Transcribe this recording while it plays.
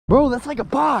Bro, that's like a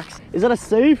box. Is that a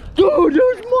safe? Dude,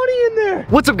 there's money in there.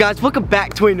 What's up, guys? Welcome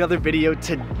back to another video.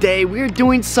 Today, we're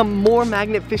doing some more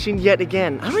magnet fishing yet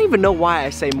again. I don't even know why I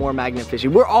say more magnet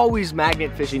fishing. We're always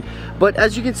magnet fishing. But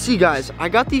as you can see, guys, I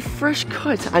got the fresh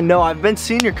cut. I know, I've been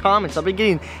seeing your comments. I've been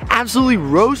getting absolutely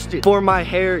roasted for my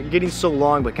hair getting so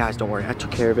long. But guys, don't worry, I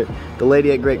took care of it. The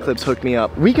lady at Great Clips hooked me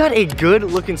up. We got a good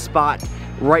looking spot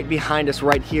right behind us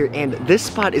right here, and this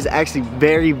spot is actually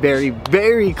very, very,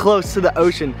 very close to the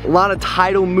ocean. A lot of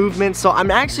tidal movement, so I'm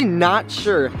actually not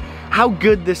sure how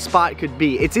good this spot could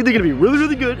be. It's either gonna be really,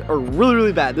 really good or really,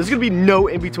 really bad. There's gonna be no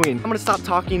in between. I'm gonna stop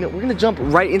talking. We're gonna jump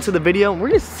right into the video, and we're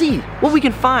gonna see what we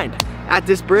can find at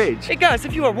this bridge. Hey guys,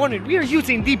 if you are wondering, we are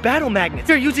using the battle magnets.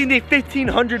 We're using the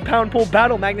 1,500-pound pole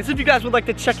battle magnets. If you guys would like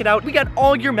to check it out, we got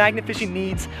all your magnet fishing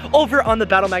needs over on the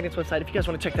Battle Magnets website. If you guys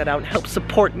want to check that out and help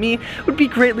support me, it would be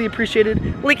greatly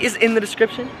appreciated. Link is in the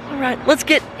description. All right, let's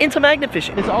get into magnet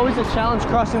fishing. It's always a challenge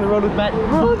crossing the road with Matt.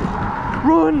 Run,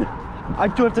 run. I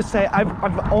do have to say,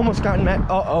 I've almost gotten Matt.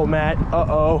 Uh-oh, Matt,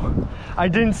 uh-oh. I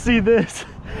didn't see this.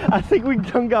 I think we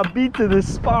done got beat to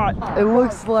this spot. It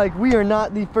looks like we are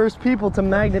not the first people to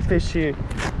magnet fish here.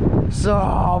 So,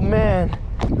 oh man,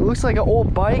 it looks like an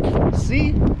old bike.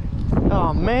 See?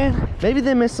 Oh man, maybe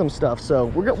they missed some stuff. So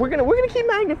we're gonna keep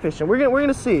magnet fishing. We're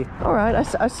gonna see. All right,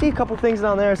 I see a couple things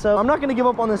down there. So I'm not gonna give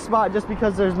up on this spot just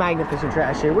because there's magnet fishing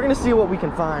trash here. We're gonna see what we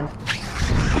can find.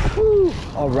 Woo.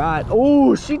 All right.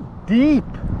 Oh, she deep.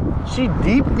 She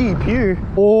deep here.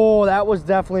 Oh, that was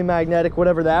definitely magnetic,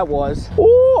 whatever that was.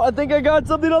 Oh, I think I got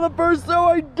something on the first throw.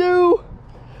 I do.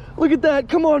 Look at that.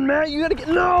 Come on, Matt. You gotta get,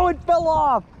 no, it fell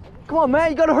off. Come on,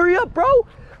 Matt, you gotta hurry up, bro.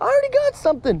 I already got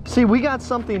something. See, we got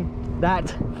something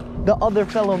that the other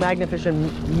fellow magnet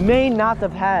fishing may not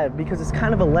have had because it's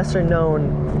kind of a lesser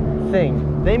known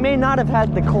thing. They may not have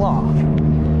had the claw.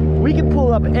 We can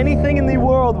pull up anything in the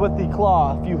world with the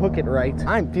claw if you hook it right.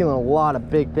 I'm feeling a lot of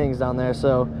big things down there,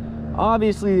 so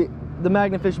obviously the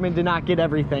magnet fisherman did not get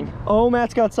everything. Oh,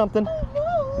 Matt's got something.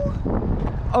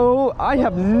 Oh, I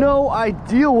have no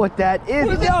idea what that is.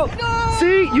 What is no.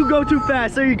 See, you go too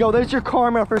fast. There you go. There's your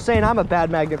karma for saying I'm a bad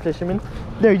magnet fisherman.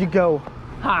 There you go.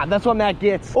 Ha, that's what Matt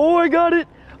gets. Oh, I got it.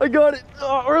 I got it.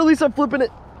 Or at least I'm flipping it.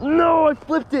 No, I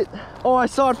flipped it. Oh, I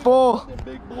saw it fall.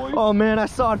 Oh man, I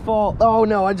saw it fall. Oh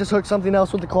no, I just hooked something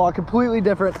else with the claw, completely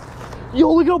different.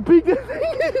 Yo, look how big that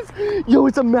thing is. Yo,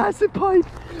 it's a massive pipe.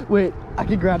 Wait, I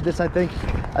can grab this, I think.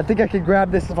 I think I can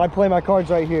grab this if I play my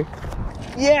cards right here.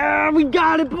 Yeah, we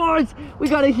got it, boys. We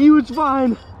got a huge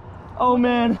find. Oh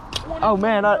man. Oh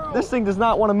man, this thing does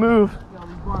not want to move.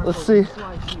 Let's see.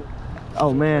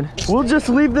 Oh man, we'll just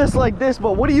leave this like this,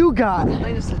 but what do you got? I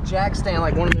think it's a jack stand,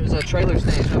 like one of those trailer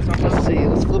stands. Let's see,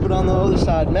 let's flip it on the other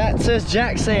side. Matt says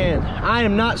jack stand. I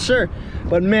am not sure,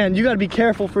 but man, you gotta be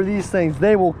careful for these things.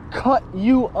 They will cut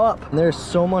you up. There's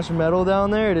so much metal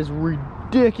down there, it is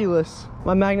ridiculous.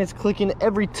 My magnet's clicking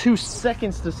every 2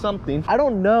 seconds to something. I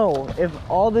don't know if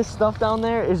all this stuff down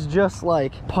there is just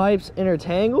like pipes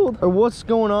intertangled or what's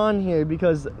going on here,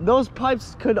 because those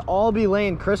pipes could all be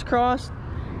laying crisscross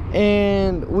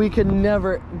and we could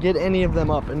never get any of them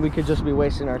up and we could just be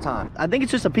wasting our time. I think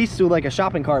it's just a piece to like a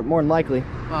shopping cart, more than likely.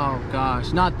 Oh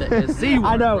gosh, not the C word.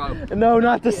 I know, bro. No,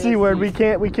 not the C word. We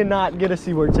cannot get a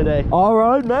C word today. All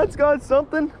right, Matt's got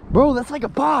something. Bro, that's like a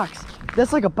box.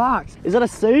 That's like a box. Is that a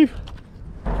safe?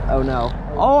 Oh no.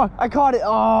 Oh, I caught it.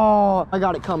 Oh, I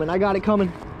got it coming. I got it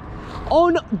coming. Oh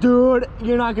no, dude,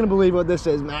 you're not gonna believe what this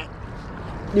is, Matt.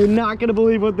 You're not gonna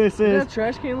believe what this is. Is that a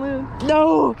trash can lid?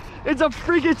 No, it's a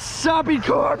freaking shopping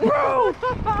cart, bro.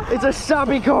 It's a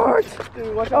shopping cart.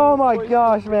 Dude, watch out. Oh my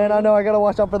gosh, man. I know, I gotta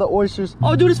watch out for the oysters.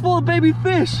 Oh, dude, it's full of baby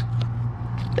fish.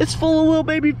 It's full of little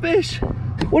baby fish.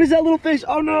 What is that little fish?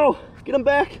 Oh no, get them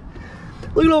back.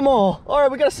 Look at them all. All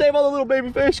right, we gotta save all the little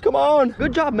baby fish. Come on.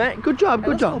 Good job, Matt. Good job,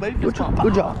 good job. Good job,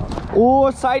 good job. Oh,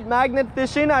 sight magnet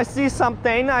fishing. I see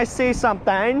something, I see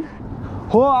something.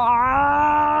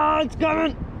 Oh, it's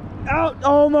coming out.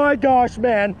 Oh my gosh,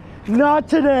 man. Not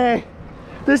today.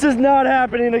 This is not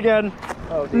happening again.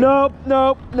 Oh, nope,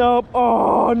 nope, nope.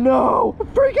 Oh no.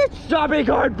 Freaking shopping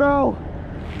cart, bro.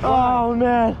 Oh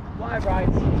man. Why, Bryce?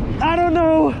 I don't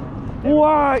know.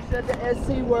 Why? Said the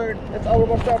SC word. That's all we're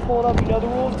gonna start pulling up. You know the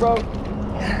rules, bro.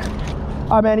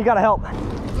 All right, man, you gotta help.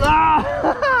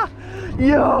 Ah!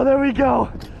 Yo, there we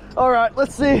go. All right,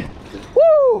 let's see.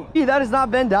 Woo! That has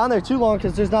not been down there too long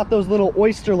because there's not those little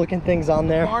oyster looking things on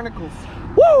there. Barnacles.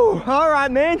 Woo! All right,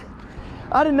 man.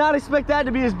 I did not expect that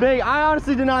to be as big. I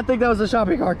honestly did not think that was a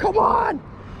shopping cart. Come on!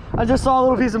 I just saw a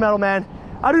little piece of metal, man.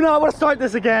 I do not want to start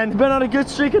this again. Been on a good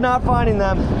streak of not finding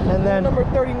them. And then number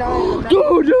 39.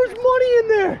 Dude, there's money in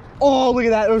there. Oh, look at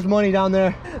that. There's money down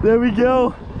there. There we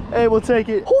go. Hey, we'll take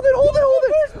it. Hold it, hold it, hold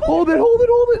it. Hold it, hold it,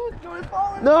 hold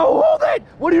it. No, hold it.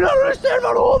 What do you not understand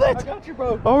about hold it? I got you,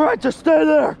 bro. All right, just stay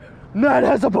there. Matt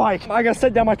has a bike. I gotta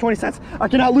set down my 20 cents. I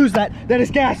cannot lose that. That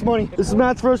is gas money. This is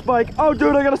Matt's first bike. Oh,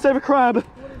 dude, I gotta save a crab.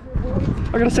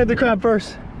 I gotta save the crab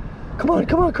first. Come on,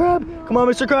 crab. Come on,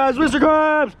 Mr. Krabs, Mr.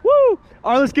 Krabs. Woo!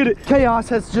 All right, let's get it. Chaos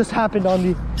has just happened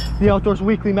on the Outdoors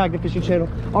Weekly Magnet Fishing channel.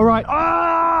 All right.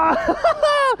 Ah!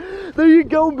 There you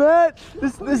go, Matt.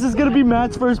 This is gonna be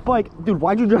Matt's first bike. Dude,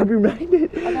 why'd you drop your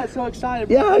magnet? I got so excited,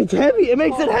 bro. Yeah, it's heavy. It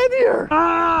makes it heavier.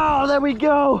 Oh, there we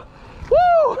go.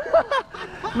 Woo!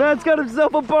 Matt's got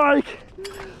himself a bike.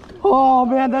 Oh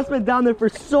man, that's been down there for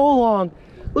so long.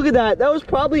 Look at that. That was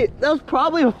probably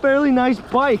a fairly nice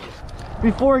bike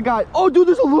before it got. Oh, dude,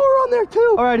 there's a lure on there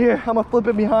too. All right, here. I'm gonna flip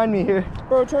it behind me here.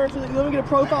 Bro, turn to the, let me get a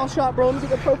profile shot, bro. Let me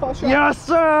get the profile shot. Yes,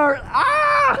 sir.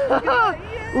 Ah!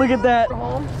 Look at that.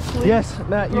 Yes,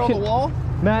 Matt. You can. On the wall.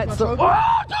 Matt. So.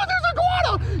 Oh, dude, there's a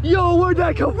iguana. Yo, where'd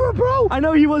that come from, bro? I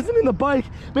know he wasn't in the bike.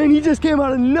 Man, he just came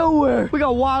out of nowhere. We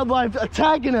got wildlife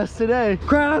attacking us today.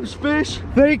 Crabs, fish,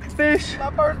 fake fish.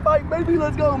 My first bike, baby.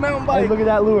 Let's go, mountain bike. Hey, look at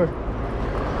that lure.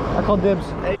 I call dibs.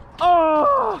 Hey.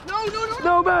 Oh!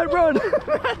 No, Matt, run!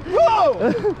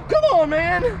 Whoa! Come on,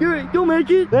 man! You'll make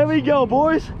it. There we go,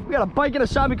 boys. We got a bike and a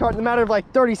shopping cart in a matter of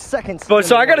like 30 seconds. But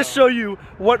so I gotta show you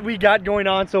what we got going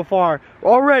on so far.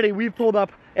 Already, we've pulled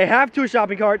up a half-tour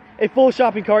shopping cart, a full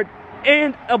shopping cart,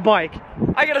 and a bike.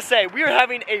 I gotta say, we are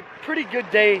having a pretty good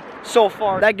day so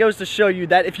far. That goes to show you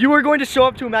that if you are going to show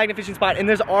up to a magnet fishing spot and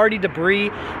there's already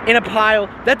debris in a pile,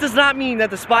 that does not mean that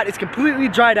the spot is completely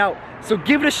dried out. So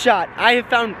give it a shot. I have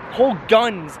found whole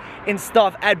guns and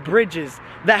stuff at bridges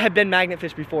that have been magnet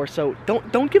fished before, so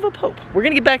don't give up hope. We're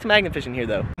gonna get back to magnet fishing here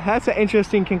though. That's an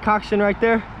interesting concoction right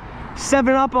there.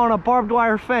 7-Up on a barbed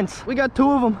wire fence. We got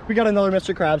 2 of them. We got another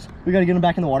Mr. Krabs. We gotta get him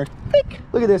back in the water.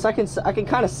 Look at this. I can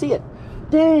kind of see it.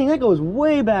 Dang, that goes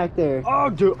way back there. Oh,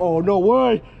 dude. Oh, no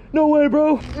way. No way,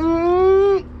 bro.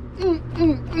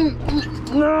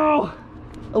 No.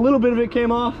 A little bit of it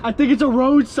came off. I think it's a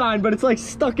road sign, but it's like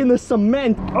stuck in the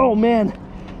cement. Oh, man.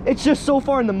 It's just so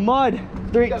far in the mud.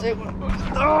 3, 2.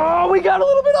 Oh, we got a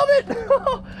little bit of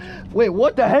it. Wait,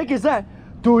 what the heck is that?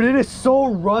 Dude, it is so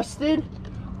rusted.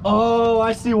 Oh,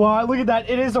 I see why. Look at that.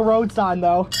 It is a road sign,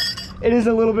 though. It is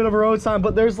a little bit of a road sign,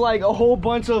 but there's like a whole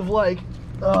bunch of like,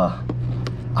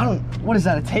 what is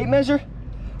that, a tape measure?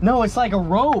 No, it's like a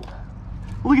rope.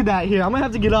 Look at that here. I'm gonna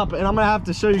have to get up and I'm gonna have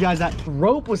to show you guys that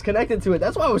rope was connected to it.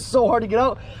 That's why it was so hard to get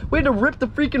out. We had to rip the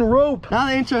freaking rope. Now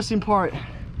the interesting part,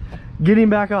 getting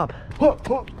back up.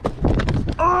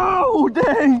 Oh,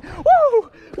 dang. Woo!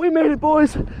 We made it,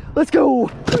 boys. Let's go.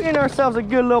 We're getting ourselves a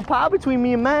good little pile between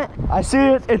me and Matt. I see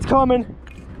it. It's coming.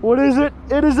 What is it?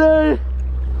 It is a...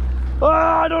 Oh,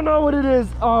 I don't know what it is.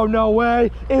 Oh, no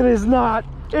way. It is not.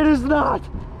 It is not.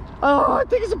 Oh, I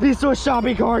think it's a piece of a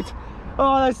shopping cart.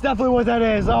 Oh, that's definitely what that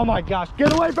is. Oh my gosh,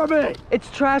 get away from me.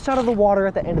 It's trash out of the water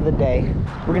at the end of the day.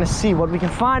 We're gonna see what we can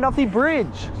find off the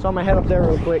bridge. So I'm gonna head up there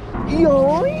real quick.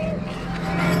 Yoink.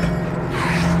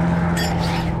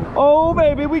 Oh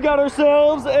baby, we got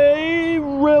ourselves a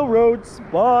railroad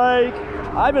spike.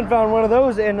 I haven't found one of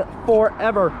those in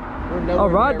forever. All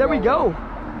right, there we go.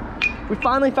 We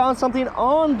finally found something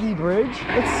on the bridge.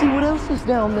 Let's see what else is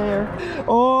down there.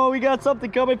 Oh, we got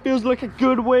something coming. Feels like a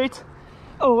good weight.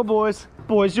 Oh, boys,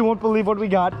 you won't believe what we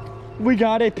got. We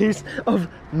got a piece of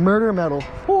murder metal.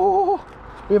 Oh,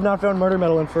 we have not found murder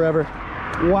metal in forever.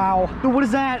 Wow. Dude, what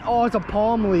is that? Oh, it's a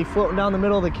palm leaf floating down the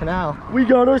middle of the canal. We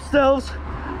got ourselves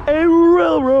a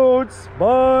railroad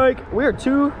spike. We are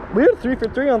 3 for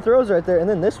 3 on throws right there. And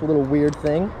then this little weird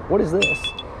thing. What is this?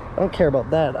 I don't care about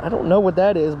that. I don't know what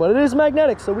that is, but it is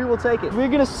magnetic, so we will take it. We're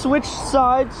gonna switch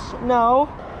sides now.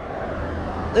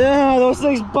 Yeah, those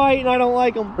things bite and I don't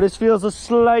like them. But this feels a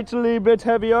slightly bit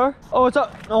heavier. Oh, it's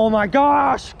up. Oh my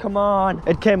gosh, come on.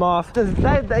 It came off. The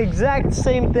exact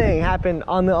same thing happened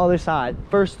on the other side.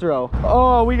 First throw.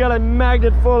 Oh, we got a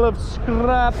magnet full of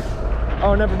scrap.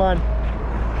 Oh, never mind.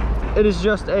 It is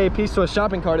just a piece of a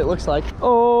shopping cart, it looks like.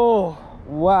 Oh,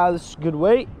 wow, this is good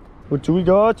weight. What do we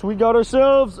got? We got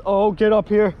ourselves. Oh, get up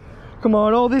here. Come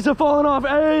on. Oh, these are falling off.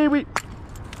 Hey, we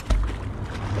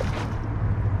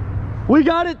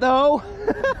got it though.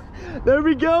 There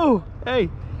we go. Hey,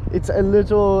 it's a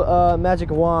little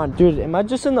magic wand. Dude, am I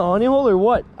just in the honey hole or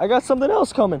what? I got something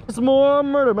else coming. It's more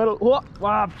murder metal.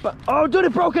 Oh, dude,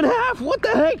 it broke in half. What the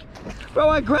heck? Bro,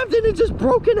 I grabbed it and it just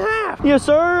broke in half. Yes,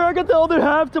 sir. I got the other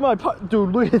half to my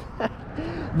dude, look at that.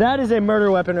 That is a murder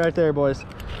weapon right there, boys.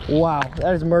 Wow,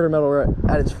 that is murder metal right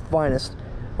at its finest.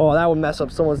 Oh, that would mess up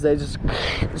someone's day. Just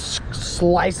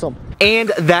slice them. And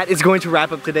that is going to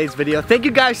wrap up today's video. Thank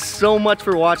you guys so much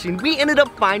for watching. We ended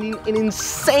up finding an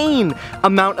insane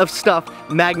amount of stuff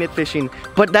magnet fishing,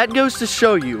 but that goes to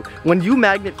show you, when you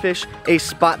magnet fish a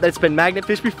spot that's been magnet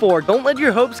fished before, don't let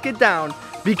your hopes get down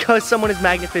because someone has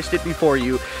magnet fished it before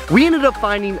you. We ended up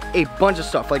finding a bunch of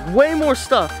stuff, like way more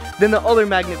stuff than the other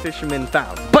magnet fishermen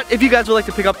found. But if you guys would like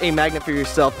to pick up a magnet for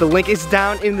yourself, the link is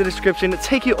down in the description. It'll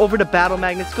take you over to Battle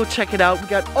Magnets. Go check it out. We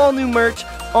got all new merch,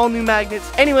 all new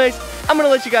magnets. Anyways, I'm gonna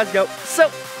let you guys go. So,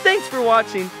 thanks for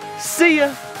watching. See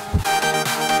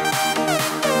ya.